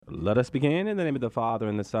Let us begin in the name of the Father,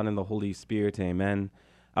 and the Son, and the Holy Spirit. Amen.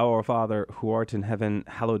 Our Father, who art in heaven,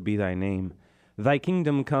 hallowed be thy name. Thy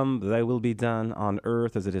kingdom come, thy will be done, on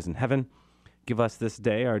earth as it is in heaven. Give us this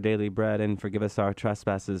day our daily bread, and forgive us our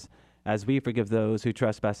trespasses, as we forgive those who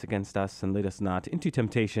trespass against us. And lead us not into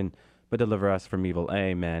temptation, but deliver us from evil.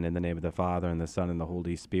 Amen. In the name of the Father, and the Son, and the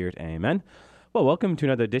Holy Spirit. Amen. Well, welcome to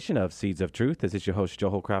another edition of Seeds of Truth. This is your host,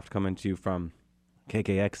 Joe Holcraft, coming to you from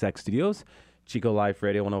KKXX Studios, Chico Life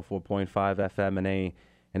Radio 104.5 FM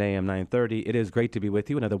and AM 930. It is great to be with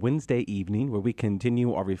you another Wednesday evening where we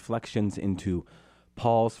continue our reflections into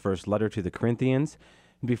Paul's first letter to the Corinthians.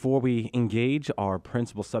 Before we engage our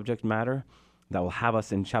principal subject matter that will have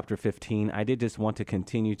us in chapter 15, I did just want to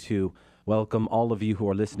continue to welcome all of you who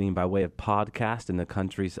are listening by way of podcast in the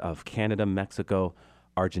countries of Canada, Mexico,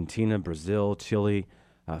 Argentina, Brazil, Chile,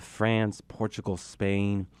 France, Portugal,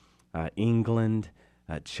 Spain, England,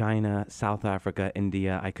 China, South Africa,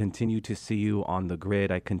 India. I continue to see you on the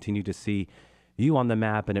grid. I continue to see you on the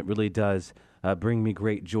map, and it really does bring me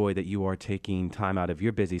great joy that you are taking time out of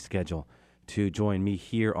your busy schedule to join me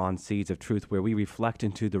here on Seeds of Truth, where we reflect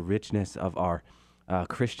into the richness of our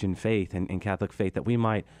Christian faith and Catholic faith, that we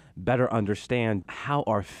might better understand how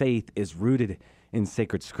our faith is rooted in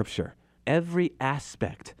sacred Scripture. Every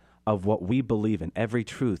aspect of what we believe in, every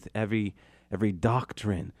truth, every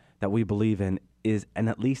doctrine that we believe in is, and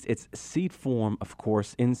at least its seed form, of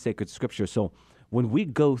course, in sacred Scripture. So when we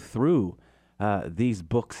go through these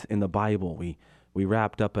books in the Bible, we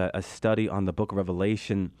wrapped up a study on the book of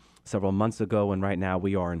Revelation several months ago, and right now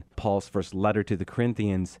we are in Paul's first letter to the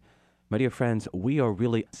Corinthians. My dear friends, we are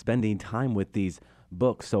really spending time with these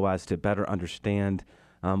books so as to better understand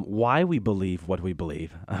why we believe what we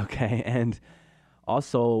believe, okay? And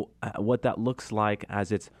also what that looks like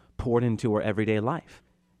as it's poured into our everyday life.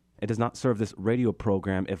 It does not serve this radio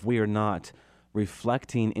program if we are not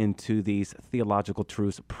reflecting into these theological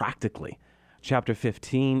truths practically. Chapter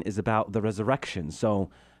 15 is about the resurrection.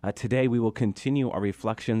 So today we will continue our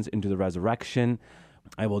reflections into the resurrection.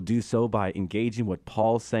 I will do so by engaging what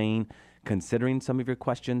Paul's saying, considering some of your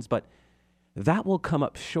questions, but that will come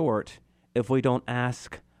up short if we don't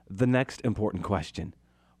ask the next important question.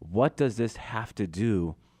 What does this have to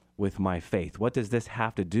do with my faith? What does this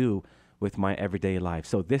have to do with my everyday life?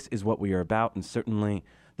 So this is what we are about, and certainly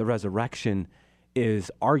the resurrection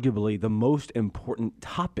is arguably the most important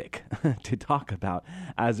topic to talk about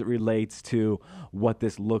as it relates to what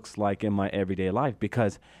this looks like in my everyday life.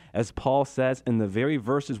 Because as Paul says in the very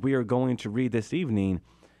verses we are going to read this evening,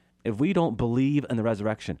 if we don't believe in the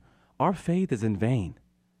resurrection, our faith is in vain.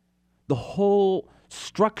 The whole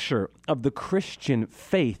structure of the Christian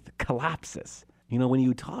faith collapses. You know, when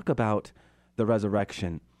you talk about the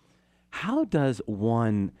resurrection, how does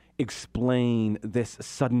one explain this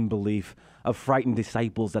sudden belief of frightened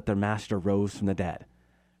disciples that their master rose from the dead,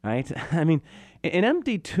 right? I mean, an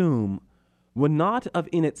empty tomb would not of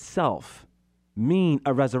in itself mean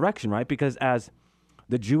a resurrection, right? Because as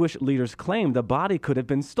the Jewish leaders claimed, the body could have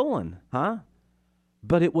been stolen,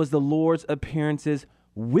 But it was the Lord's appearances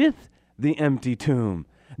with the empty tomb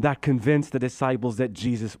that convinced the disciples that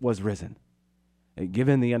Jesus was risen.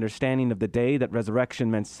 Given the understanding of the day that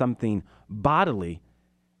resurrection meant something bodily,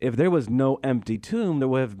 if there was no empty tomb, there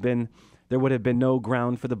would have been no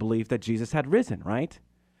ground for the belief that Jesus had risen, right?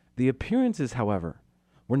 The appearances, however,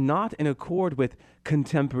 were not in accord with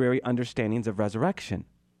contemporary understandings of resurrection.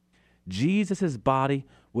 Jesus' body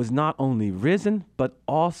was not only risen, but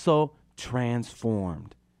also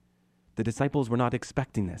transformed. The disciples were not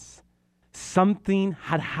expecting this. Something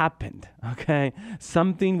had happened, okay?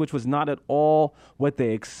 Something which was not at all what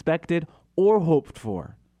they expected or hoped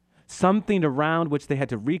for. Something around which they had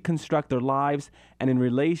to reconstruct their lives and in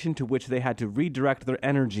relation to which they had to redirect their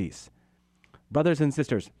energies. Brothers and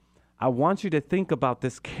sisters, I want you to think about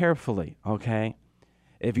this carefully, okay?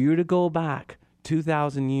 If you were to go back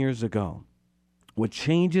 2,000 years ago, what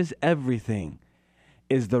changes everything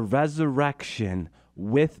is the resurrection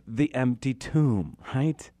with the empty tomb,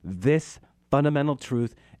 right? This fundamental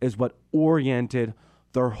truth is what oriented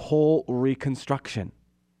their whole reconstruction.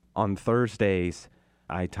 On Thursdays,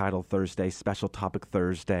 I title Thursday Special Topic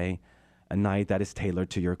Thursday, a night that is tailored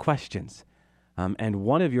to your questions. And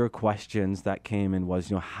one of your questions that came in was,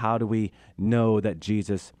 how do we know that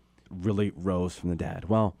Jesus really rose from the dead?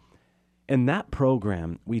 Well, in that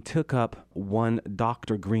program, we took up one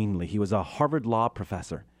Dr. Greenlee. He was a Harvard Law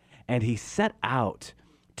professor, and he set out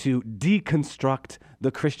to deconstruct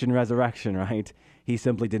the Christian resurrection, right? He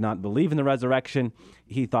simply did not believe in the resurrection.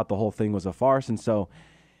 He thought the whole thing was a farce, and so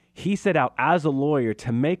he set out as a lawyer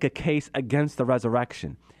to make a case against the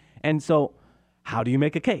resurrection. And so how do you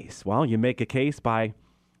make a case? Well, you make a case by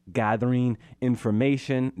gathering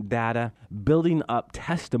information, data, building up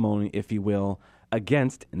testimony, if you will,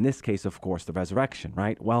 against, in this case, of course, the resurrection,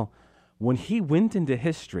 right? Well, when he went into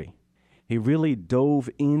history, he really dove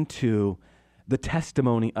into the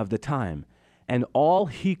testimony of the time. And all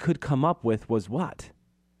he could come up with was what?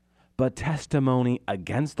 But testimony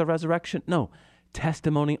against the resurrection? No,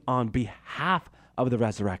 testimony on behalf of the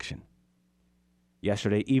resurrection.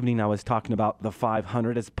 Yesterday evening, I was talking about the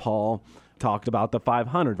 500 as Paul talked about the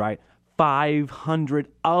 500, right? 500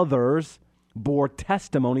 others bore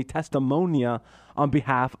testimonia on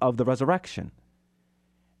behalf of the resurrection.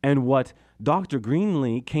 And what Dr.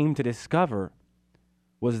 Greenlee came to discover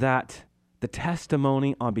was that the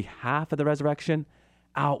testimony on behalf of the resurrection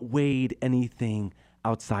outweighed anything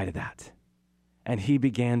outside of that. And he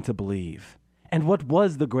began to believe. And what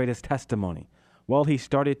was the greatest testimony? Well, he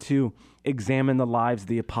started to examine the lives of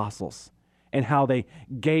the apostles and how they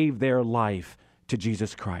gave their life to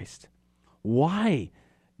Jesus Christ. Why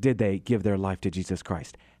did they give their life to Jesus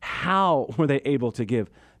Christ? How were they able to give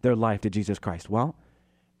their life to Jesus Christ? Well,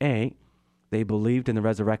 A, they believed in the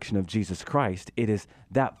resurrection of Jesus Christ. It is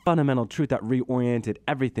that fundamental truth that reoriented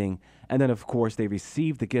everything. And then, of course, they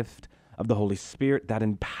received the gift of the Holy Spirit that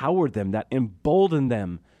empowered them, that emboldened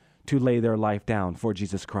them to lay their life down for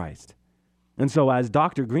Jesus Christ. And so as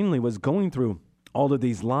Dr. Greenlee was going through all of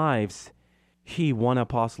these lives, he, one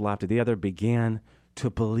apostle after the other, began to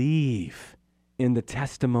believe in the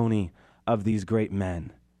testimony of these great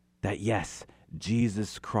men that, yes,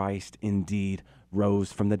 Jesus Christ indeed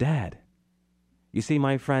rose from the dead. You see,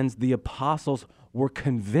 my friends, the apostles were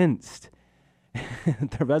convinced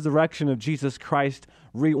the resurrection of Jesus Christ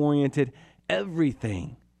reoriented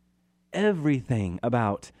everything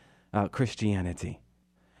about Christianity.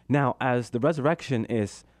 Now, as the resurrection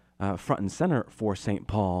is front and center for St.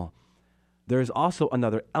 Paul, there's also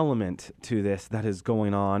another element to this that is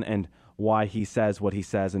going on and why he says what he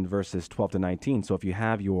says in verses 12 to 19. So if you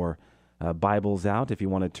have your Bibles out, if you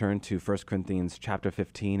want to turn to 1 Corinthians chapter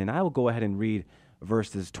 15, and I will go ahead and read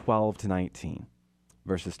verses 12 to 19.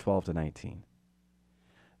 Verses 12 to 19.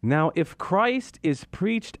 Now, if Christ is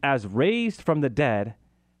preached as raised from the dead,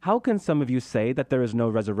 how can some of you say that there is no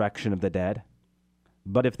resurrection of the dead?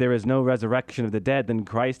 But if there is no resurrection of the dead, then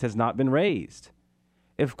Christ has not been raised.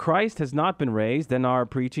 If Christ has not been raised, then our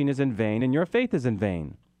preaching is in vain and your faith is in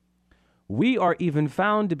vain. We are even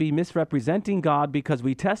found to be misrepresenting God because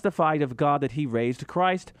we testified of God that he raised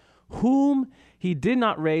Christ, whom he did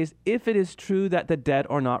not raise, if it is true that the dead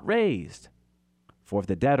are not raised. For if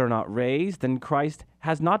the dead are not raised, then Christ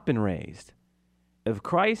has not been raised. If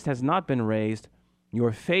Christ has not been raised,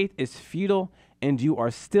 your faith is futile and you are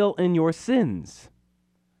still in your sins.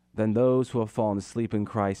 Then those who have fallen asleep in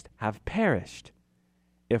Christ have perished.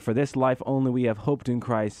 If for this life only we have hoped in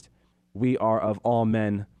Christ, we are of all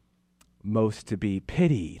men most to be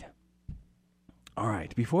pitied. All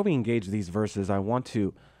right, before we engage these verses, I want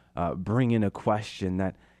to bring in a question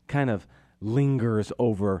that kind of lingers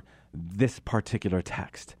over this particular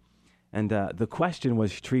text. And the question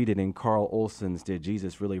was treated in Carl Olson's Did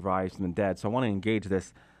Jesus Really Rise from the Dead? So I want to engage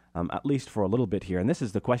this at least for a little bit here. And this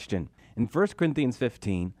is the question. In 1 Corinthians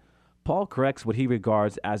 15, Paul corrects what he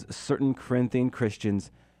regards as certain Corinthian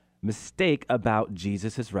Christians' mistake about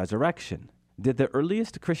Jesus' resurrection. Did the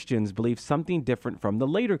earliest Christians believe something different from the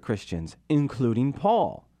later Christians, including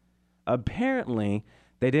Paul? Apparently,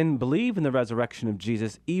 they didn't believe in the resurrection of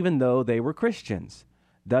Jesus even though they were Christians.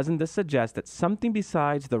 Doesn't this suggest that something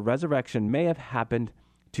besides the resurrection may have happened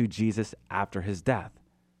to Jesus after his death?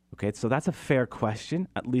 Okay, so that's a fair question,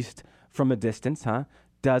 at least from a distance, huh?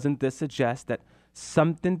 Doesn't this suggest that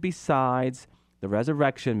something besides the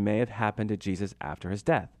resurrection may have happened to Jesus after his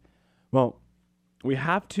death? Well, we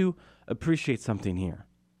have to appreciate something here.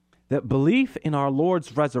 That belief in our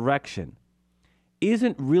Lord's resurrection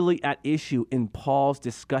isn't really at issue in Paul's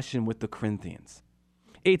discussion with the Corinthians.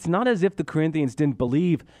 It's not as if the Corinthians didn't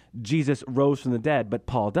believe Jesus rose from the dead, but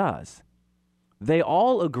Paul does. They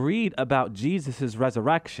all agreed about Jesus'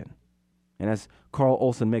 resurrection. And as Carl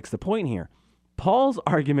Olson makes the point here, Paul's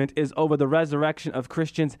argument is over the resurrection of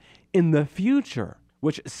Christians in the future,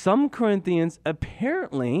 which some Corinthians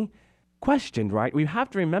apparently questioned, right? We have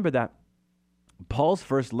to remember that Paul's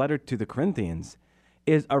first letter to the Corinthians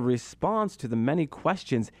is a response to the many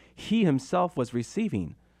questions he himself was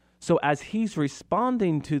receiving. So as he's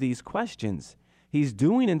responding to these questions, he's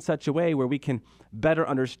doing in such a way where we can better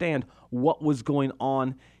understand what was going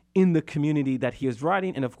on in the community that he is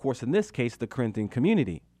writing, and of course, in this case, the Corinthian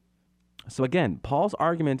community. So again, Paul's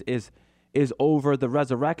argument is over the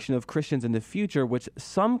resurrection of Christians in the future, which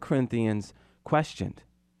some Corinthians questioned.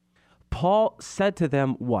 Paul said to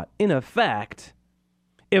them what? In effect,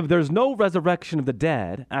 If there's no resurrection of the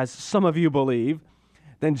dead, as some of you believe,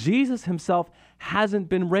 then Jesus himself hasn't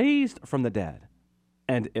been raised from the dead.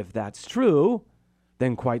 And if that's true,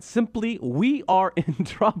 then quite simply, we are in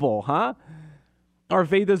trouble, huh? Our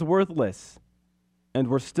faith is worthless, and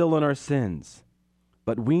we're still in our sins.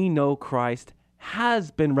 But we know Christ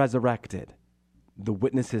has been resurrected. The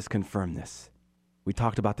witnesses confirm this. We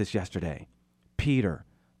talked about this yesterday. Peter,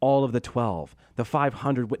 all of the 12, the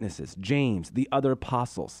 500 witnesses, James, the other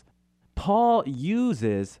apostles. Paul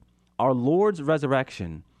uses our Lord's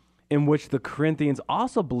resurrection, in which the Corinthians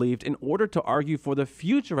also believed, in order to argue for the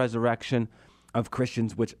future resurrection of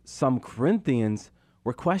Christians, which some Corinthians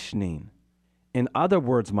were questioning. In other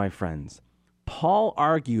words, my friends, Paul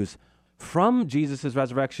argues from Jesus'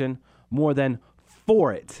 resurrection more than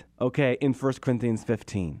for it, okay, in 1 Corinthians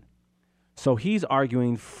 15. So he's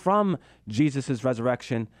arguing from Jesus'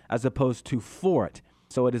 resurrection as opposed to for it.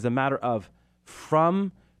 So it is a matter of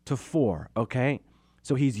from to for, okay?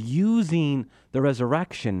 So he's using the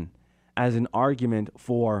resurrection as an argument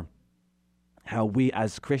for how we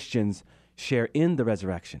as Christians share in the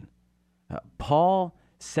resurrection. Paul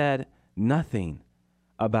said nothing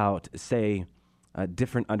about, say,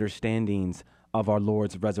 different understandings of our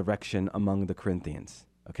Lord's resurrection among the Corinthians,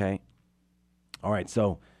 okay? All right,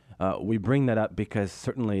 so we bring that up because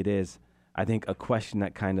certainly it is, I think, a question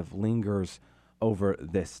that kind of lingers over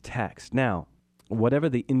this text. Now, whatever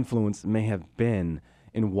the influence may have been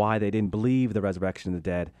in why they didn't believe the resurrection of the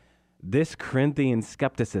dead, this Corinthian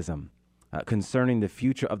skepticism concerning the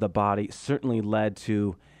future of the body certainly led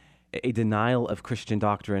to a denial of Christian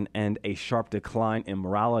doctrine and a sharp decline in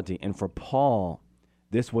morality. And for Paul,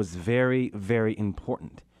 this was very, very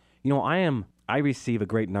important. You know, I receive a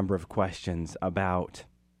great number of questions about,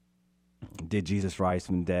 did Jesus rise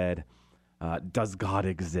from the dead? Does God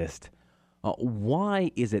exist?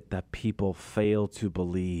 Why is it that people fail to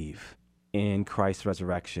believe in Christ's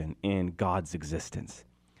resurrection, in God's existence?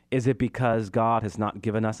 Is it because God has not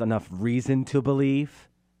given us enough reason to believe?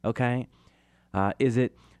 Okay? Is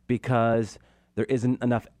it because there isn't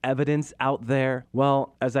enough evidence out there?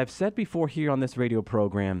 Well, as I've said before here on this radio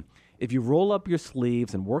program, if you roll up your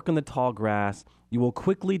sleeves and work in the tall grass, you will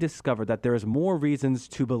quickly discover that there is more reasons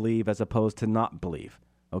to believe as opposed to not believe.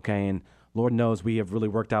 Okay? And Lord knows we have really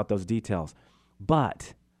worked out those details.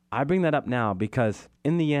 But I bring that up now because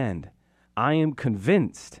in the end, I am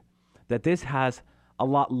convinced that this has a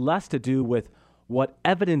lot less to do with what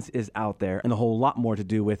evidence is out there and a whole lot more to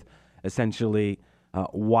do with essentially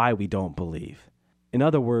why we don't believe. In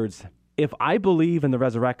other words, if I believe in the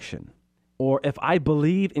resurrection or if I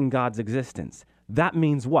believe in God's existence, that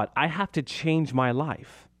means what? I have to change my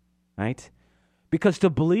life, right? Because to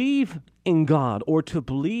believe in God or to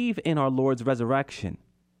believe in our Lord's resurrection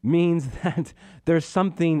means that there's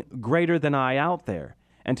something greater than I out there.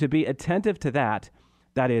 And to be attentive to that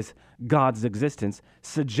is God's existence,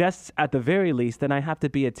 suggests at the very least that I have to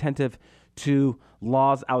be attentive to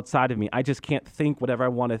laws outside of me. I just can't think whatever I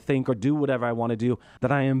want to think or do whatever I want to do,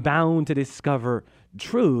 that I am bound to discover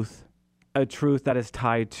truth, a truth that is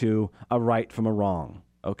tied to a right from a wrong,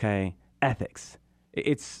 okay? Ethics.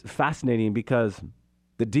 It's fascinating because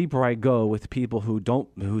the deeper I go with people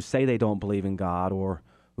who say they don't believe in God or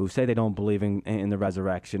who say they don't believe in the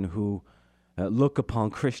resurrection, who look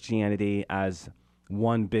upon Christianity as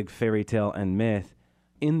one big fairy tale and myth,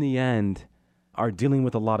 in the end are dealing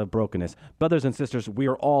with a lot of brokenness. Brothers and sisters, we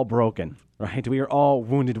are all broken, right? We are all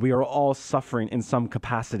wounded. We are all suffering in some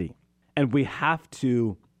capacity. And we have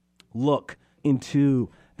to look into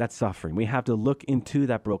that suffering. We have to look into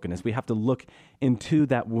that brokenness. We have to look into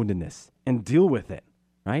that woundedness and deal with it,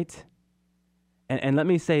 right? And let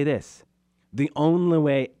me say this. The only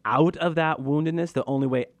way out of that woundedness, the only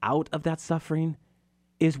way out of that suffering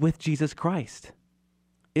is with Jesus Christ.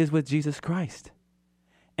 Is with Jesus Christ.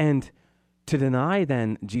 And to deny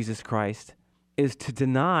then Jesus Christ is to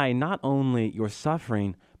deny not only your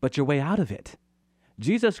suffering, but your way out of it.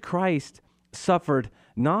 Jesus Christ suffered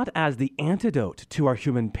not as the antidote to our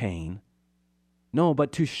human pain, no,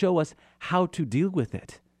 but to show us how to deal with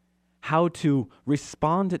it, how to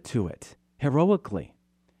respond to it heroically.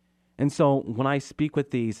 And so when I speak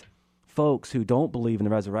with these folks who don't believe in the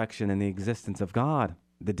resurrection and the existence of God,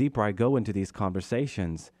 the deeper I go into these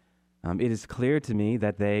conversations, it is clear to me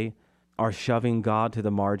that they are shoving God to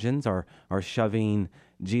the margins, are shoving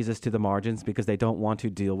Jesus to the margins because they don't want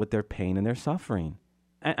to deal with their pain and their suffering.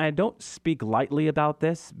 And I don't speak lightly about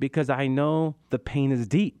this because I know the pain is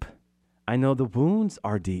deep. I know the wounds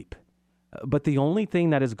are deep. But the only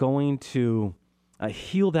thing that is going to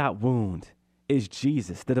heal that wound is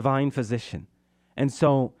Jesus, the divine physician. And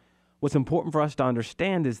so what's important for us to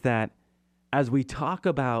understand is that as we talk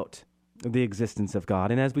about the existence of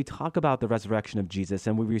God and as we talk about the resurrection of Jesus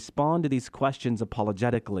and we respond to these questions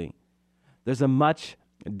apologetically, there's a much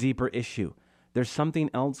deeper issue. There's something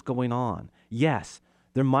else going on. Yes,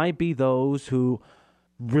 there might be those who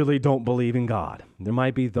really don't believe in God. There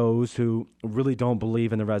might be those who really don't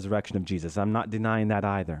believe in the resurrection of Jesus. I'm not denying that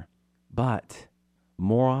either. But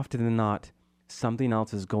more often than not, something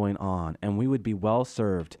else is going on, and we would be well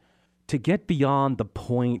served to get beyond the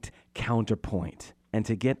point counterpoint and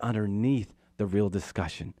to get underneath the real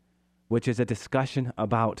discussion, which is a discussion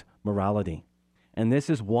about morality. And this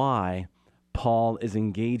is why Paul is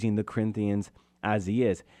engaging the Corinthians as he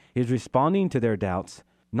is. He's responding to their doubts,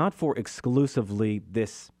 not for exclusively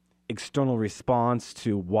this external response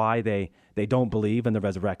to why they don't believe in the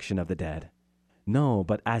resurrection of the dead. No,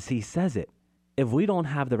 but as he says it, if we don't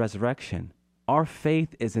have the resurrection, our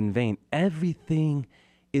faith is in vain. Everything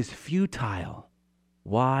is futile.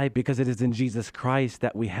 Why? Because it is in Jesus Christ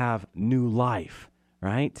that we have new life,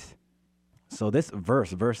 right? So this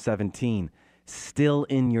verse 17, still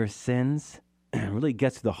in your sins, really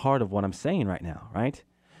gets to the heart of what I'm saying right now, right?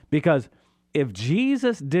 Because if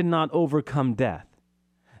Jesus did not overcome death,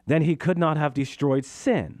 then he could not have destroyed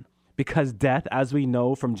sin, because death, as we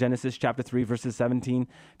know from Genesis chapter 3, verses 17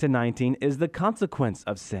 to 19, is the consequence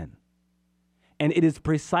of sin. And it is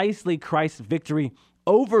precisely Christ's victory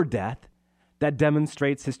over death that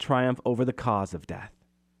demonstrates his triumph over the cause of death.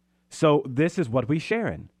 So this is what we share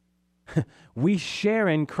in. We share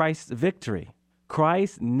in Christ's victory.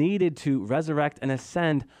 Christ needed to resurrect and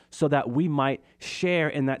ascend so that we might share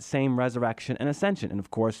in that same resurrection and ascension. And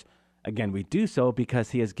of course, again, we do so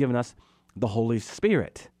because he has given us the Holy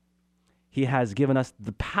Spirit. He has given us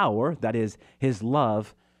the power, that is his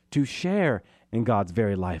love, to share in God's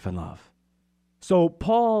very life and love. So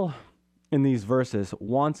Paul, in these verses,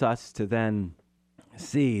 wants us to then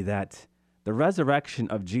see that the resurrection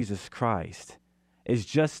of Jesus Christ is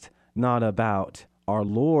just not about our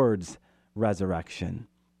Lord's resurrection,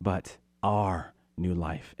 but our new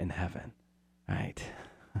life in heaven, right?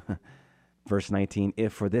 Verse 19,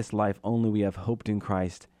 if for this life only we have hoped in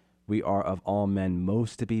Christ, we are of all men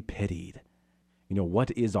most to be pitied. You know, what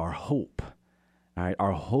is our hope? All right,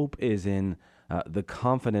 our hope is in the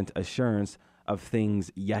confident assurance of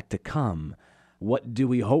things yet to come. What do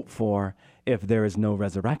we hope for if there is no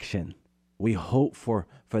resurrection? We hope for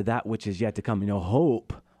that which is yet to come. You know,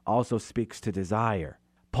 hope also speaks to desire.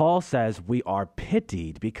 Paul says we are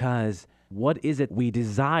pitied because what is it we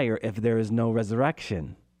desire if there is no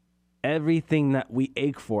resurrection? Everything that we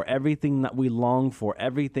ache for, everything that we long for,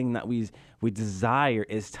 everything that we desire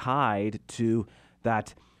is tied to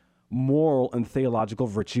that moral and theological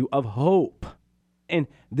virtue of hope. And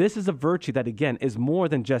this is a virtue that, again, is more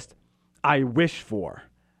than just I wish for,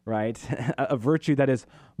 right? A virtue that is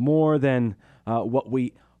more than what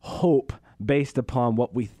we hope based upon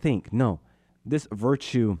what we think. No, this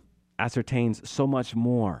virtue ascertains so much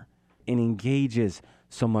more and engages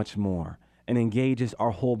so much more and engages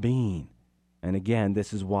our whole being. And again,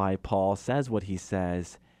 this is why Paul says what he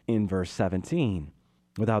says in verse 17.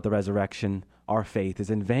 Without the resurrection, our faith is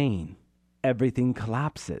in vain. Everything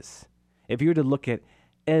collapses. If you were to look at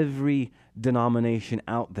every denomination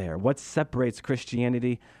out there, what separates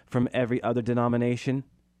Christianity from every other denomination?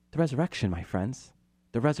 The resurrection, my friends.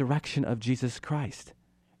 The resurrection of Jesus Christ.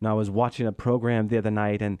 Now, I was watching a program the other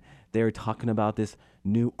night, and they were talking about this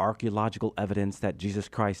new archaeological evidence that Jesus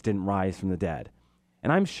Christ didn't rise from the dead.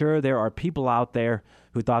 And I'm sure there are people out there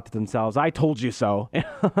who thought to themselves, I told you so.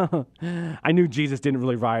 I knew Jesus didn't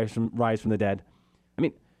really rise from the dead. I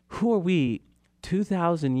mean, who are we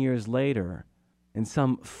 2,000 years later in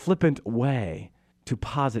some flippant way to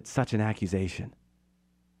posit such an accusation?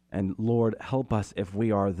 And Lord, help us if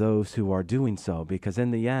we are those who are doing so, because in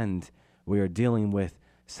the end, we are dealing with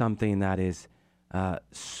something that is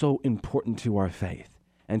so important to our faith.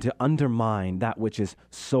 And to undermine that which is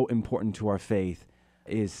so important to our faith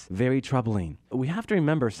is very troubling. We have to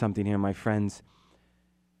remember something here, my friends.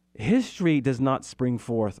 History does not spring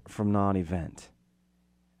forth from non-event.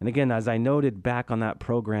 And again, as I noted back on that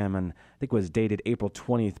program, and I think it was dated April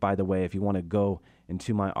 20th, by the way, if you want to go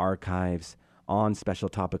into my archives on Special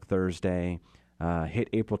Topic Thursday, hit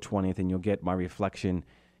April 20th and you'll get my reflection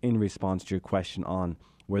in response to your question on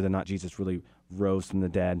whether or not Jesus really rose from the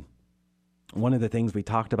dead. One of the things we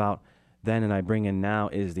talked about then and I bring in now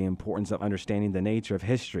is the importance of understanding the nature of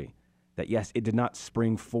history. That yes, it did not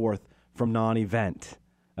spring forth from non-event.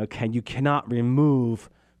 Okay, you cannot remove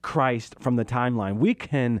Christ from the timeline. We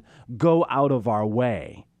can go out of our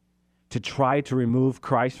way to try to remove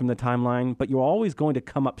Christ from the timeline, but you're always going to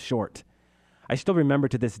come up short. I still remember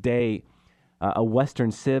to this day a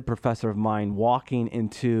Western Civ professor of mine walking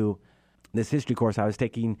into this history course I was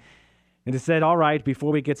taking, and it said, all right,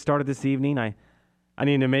 before we get started this evening, I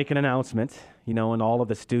need to make an announcement, and all of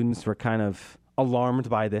the students were kind of alarmed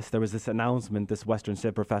by this. There was this announcement this Western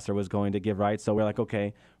Civ professor was going to give, right? So we're like,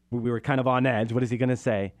 okay, we were kind of on edge. What is he going to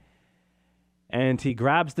say? And he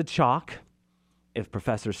grabs the chalk. If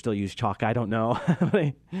professors still use chalk, I don't know.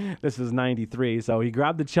 This was 93. So he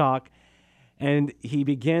grabbed the chalk and he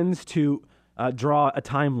begins to draw a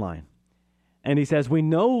timeline. And he says, we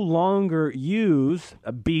no longer use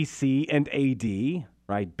BC and AD,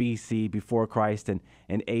 right? BC, before Christ, and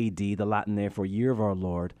AD, the Latin there for year of our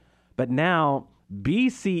Lord. But now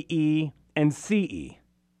BCE and CE,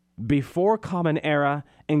 before Common Era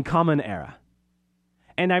and Common Era.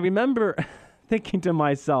 And I remember thinking to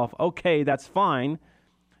myself, okay, that's fine.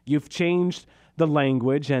 You've changed the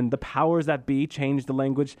language, and the powers that be changed the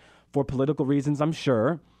language for political reasons, I'm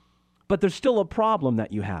sure. But there's still a problem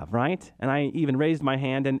that you have, right? And I even raised my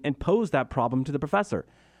hand and posed that problem to the professor.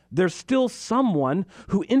 There's still someone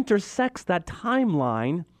who intersects that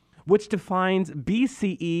timeline which defines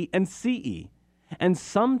BCE and CE. And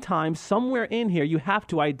sometimes, somewhere in here, you have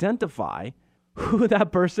to identify who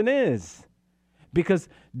that person is. Because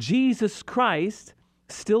Jesus Christ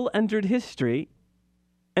still entered history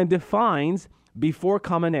and defines before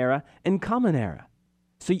Common Era and Common Era.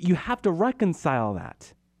 So you have to reconcile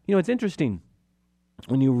that. It's interesting.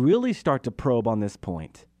 When you really start to probe on this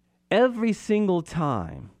point, every single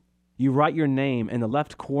time you write your name in the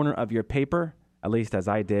left corner of your paper, at least as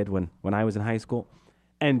I did when I was in high school,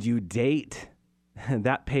 and you date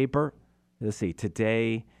that paper, let's see,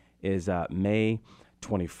 today is May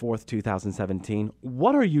 24th, 2017.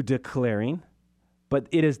 What are you declaring? But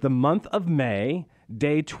it is the month of May,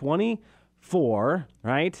 day 24,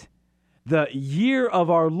 right? The year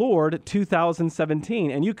of our Lord,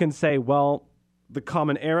 2017. And you can say, well, the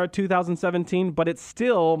Common Era, 2017, but it's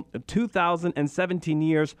still 2017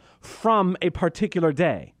 years from a particular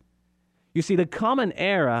day. You see, the Common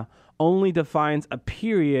Era only defines a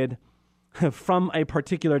period from a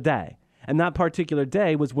particular day. And that particular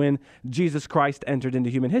day was when Jesus Christ entered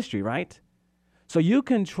into human history, right? So you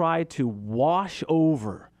can try to wash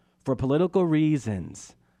over, for political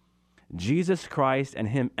reasons, Jesus Christ and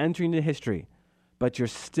him entering into history, but you're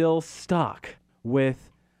still stuck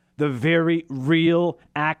with the very real,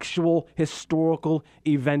 actual, historical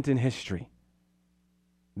event in history,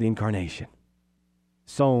 the incarnation.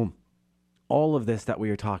 So all of this that we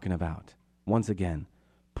are talking about, once again,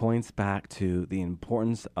 points back to the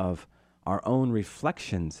importance of our own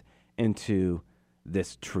reflections into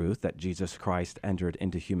this truth that Jesus Christ entered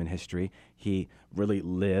into human history. He really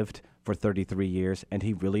lived for 33 years, and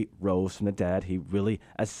he really rose from the dead. He really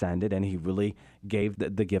ascended, and he really gave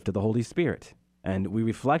the gift of the Holy Spirit. And we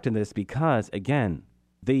reflect on this because, again,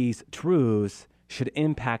 these truths should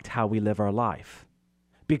impact how we live our life.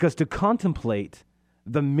 Because to contemplate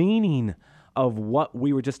the meaning of what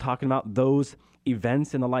we were just talking about, those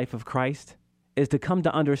events in the life of Christ, is to come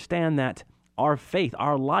to understand that our faith,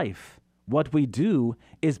 our life, what we do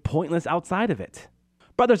is pointless outside of it.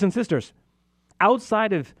 Brothers and sisters,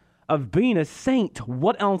 outside of being a saint,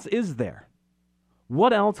 what else is there?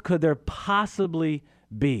 What else could there possibly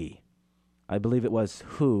be? I believe it was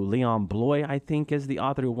Leon Bloy, I think, is the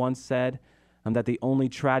author, who once said that the only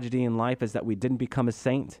tragedy in life is that we didn't become a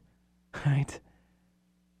saint, right?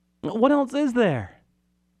 What else is there?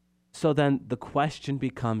 So then the question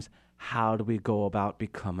becomes, how do we go about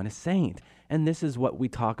becoming a saint? And this is what we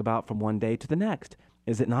talk about from one day to the next,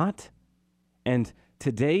 is it not? And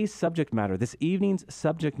today's subject matter, this evening's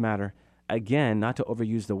subject matter, again, not to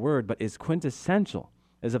overuse the word, but is quintessential,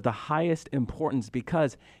 is of the highest importance,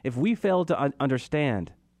 because if we fail to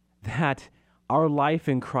understand that our life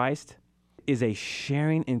in Christ is a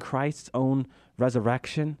sharing in Christ's own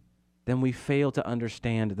resurrection, then we fail to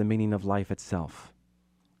understand the meaning of life itself.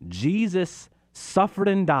 Jesus suffered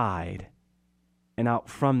and died, and out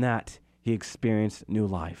from that, he experienced new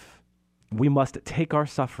life. We must take our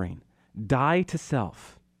suffering, die to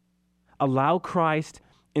self, allow Christ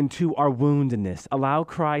into our woundedness, allow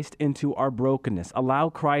Christ into our brokenness, allow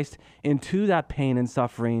Christ into that pain and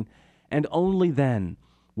suffering, and only then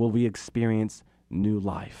will we experience new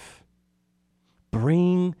life.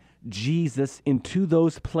 Bring Jesus into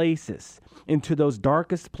those places, into those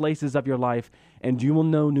darkest places of your life, and you will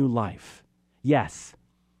know new life. Yes,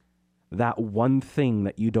 that one thing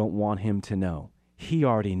that you don't want him to know, he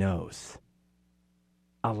already knows.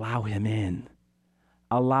 Allow him in.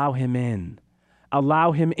 Allow him in.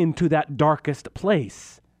 Allow him into that darkest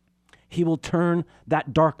place. He will turn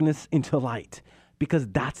that darkness into light, because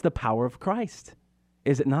that's the power of Christ,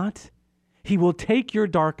 is it not? He will take your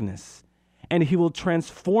darkness and he will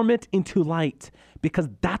transform it into light, because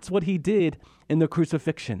that's what he did in the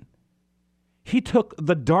crucifixion. He took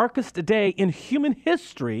the darkest day in human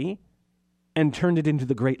history and turned it into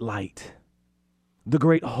the great light, the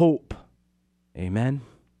great hope. Amen.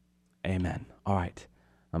 Amen. All right.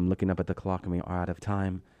 I'm looking up at the clock and we are out of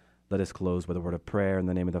time. Let us close with a word of prayer in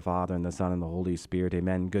the name of the Father and the Son and the Holy Spirit.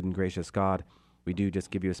 Amen. Good and gracious God, we do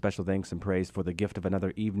just give you a special thanks and praise for the gift of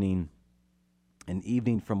another evening, an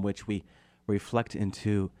evening from which we reflect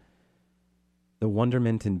into the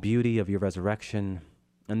wonderment and beauty of your resurrection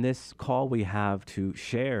and this call we have to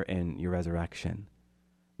share in your resurrection,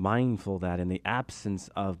 mindful that in the absence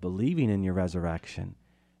of believing in your resurrection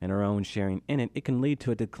and our own sharing in it, it can lead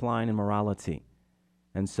to a decline in morality.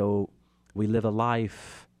 And so we live a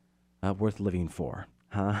life worth living for,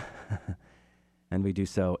 and we do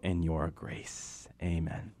so in your grace.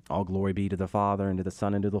 Amen. All glory be to the Father, and to the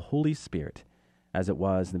Son, and to the Holy Spirit, as it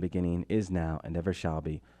was in the beginning, is now, and ever shall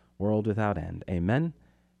be, world without end. Amen,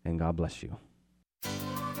 and God bless you.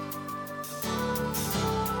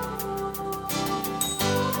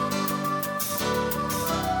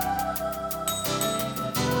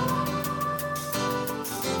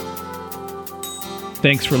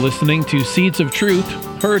 Thanks for listening to Seeds of Truth,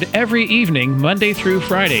 heard every evening, Monday through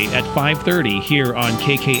Friday at 5:30 here on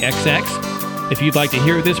KKXX. If you'd like to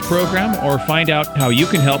hear this program or find out how you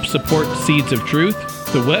can help support Seeds of Truth,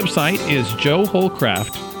 the website is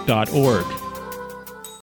joeholcraft.org.